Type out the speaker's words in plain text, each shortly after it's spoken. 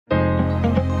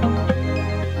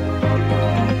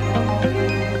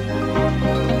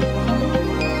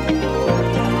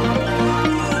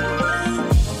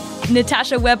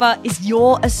Natasha Weber is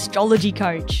your astrology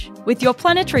coach with your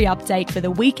planetary update for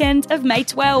the weekend of May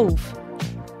 12.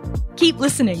 Keep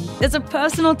listening. There's a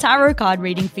personal tarot card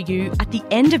reading for you at the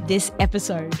end of this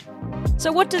episode.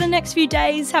 So what do the next few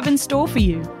days have in store for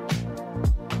you?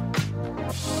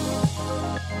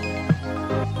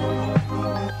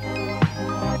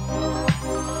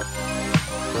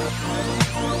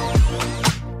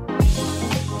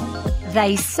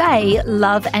 They say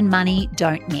love and money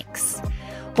don't mix.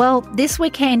 Well, this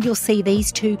weekend you'll see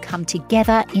these two come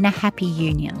together in a happy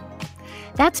union.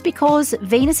 That's because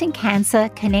Venus in Cancer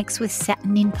connects with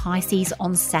Saturn in Pisces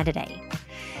on Saturday.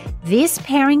 This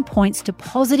pairing points to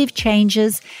positive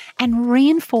changes and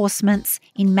reinforcements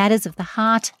in matters of the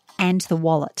heart and the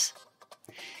wallet.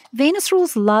 Venus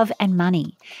rules love and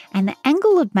money, and the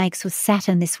angle it makes with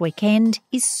Saturn this weekend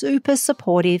is super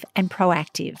supportive and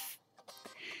proactive.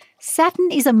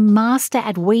 Saturn is a master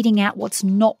at weeding out what's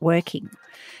not working,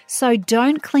 so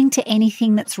don't cling to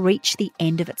anything that's reached the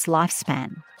end of its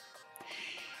lifespan.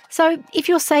 So if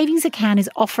your savings account is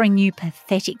offering you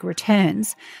pathetic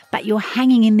returns, but you're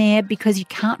hanging in there because you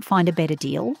can't find a better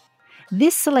deal,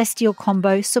 this celestial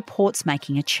combo supports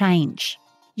making a change.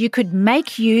 You could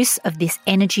make use of this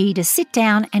energy to sit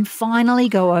down and finally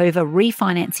go over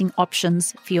refinancing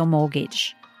options for your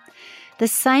mortgage. The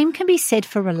same can be said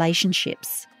for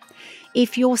relationships.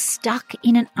 If you're stuck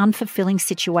in an unfulfilling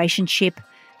situationship,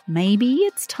 maybe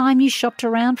it's time you shopped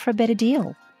around for a better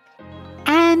deal.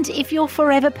 And if your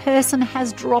forever person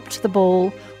has dropped the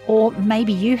ball, or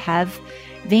maybe you have,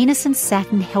 Venus and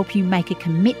Saturn help you make a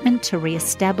commitment to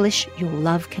re-establish your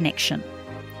love connection.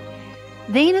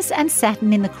 Venus and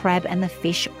Saturn in the crab and the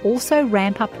fish also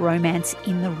ramp up romance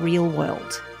in the real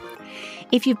world.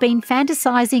 If you've been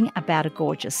fantasizing about a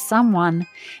gorgeous someone,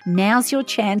 now's your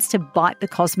chance to bite the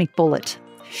cosmic bullet.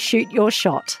 Shoot your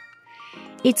shot.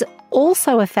 It's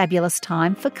also a fabulous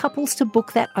time for couples to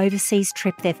book that overseas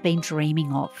trip they've been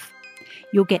dreaming of.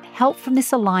 You'll get help from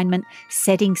this alignment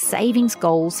setting savings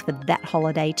goals for that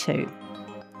holiday too.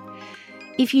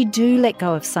 If you do let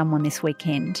go of someone this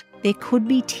weekend, there could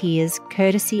be tears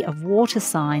courtesy of water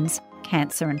signs,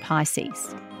 Cancer and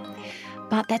Pisces.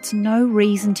 But that's no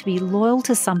reason to be loyal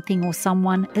to something or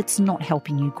someone that's not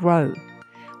helping you grow,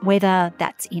 whether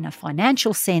that's in a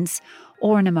financial sense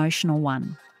or an emotional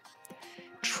one.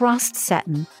 Trust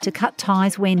Saturn to cut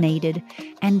ties where needed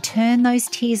and turn those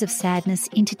tears of sadness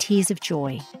into tears of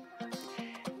joy.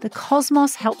 The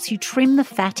cosmos helps you trim the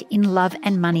fat in love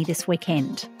and money this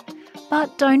weekend.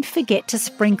 But don't forget to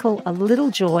sprinkle a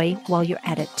little joy while you're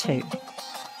at it too.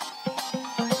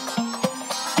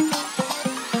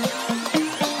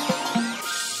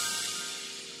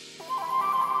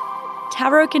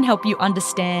 Tarot can help you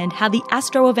understand how the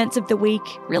astro events of the week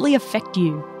really affect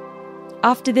you.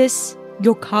 After this,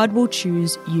 your card will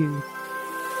choose you.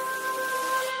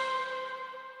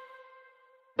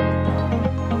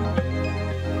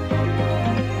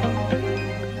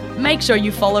 Make sure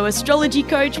you follow Astrology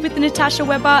Coach with Natasha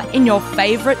Weber in your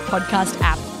favourite podcast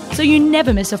app so you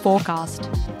never miss a forecast.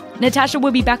 Natasha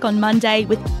will be back on Monday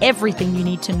with everything you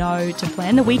need to know to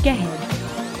plan the week ahead.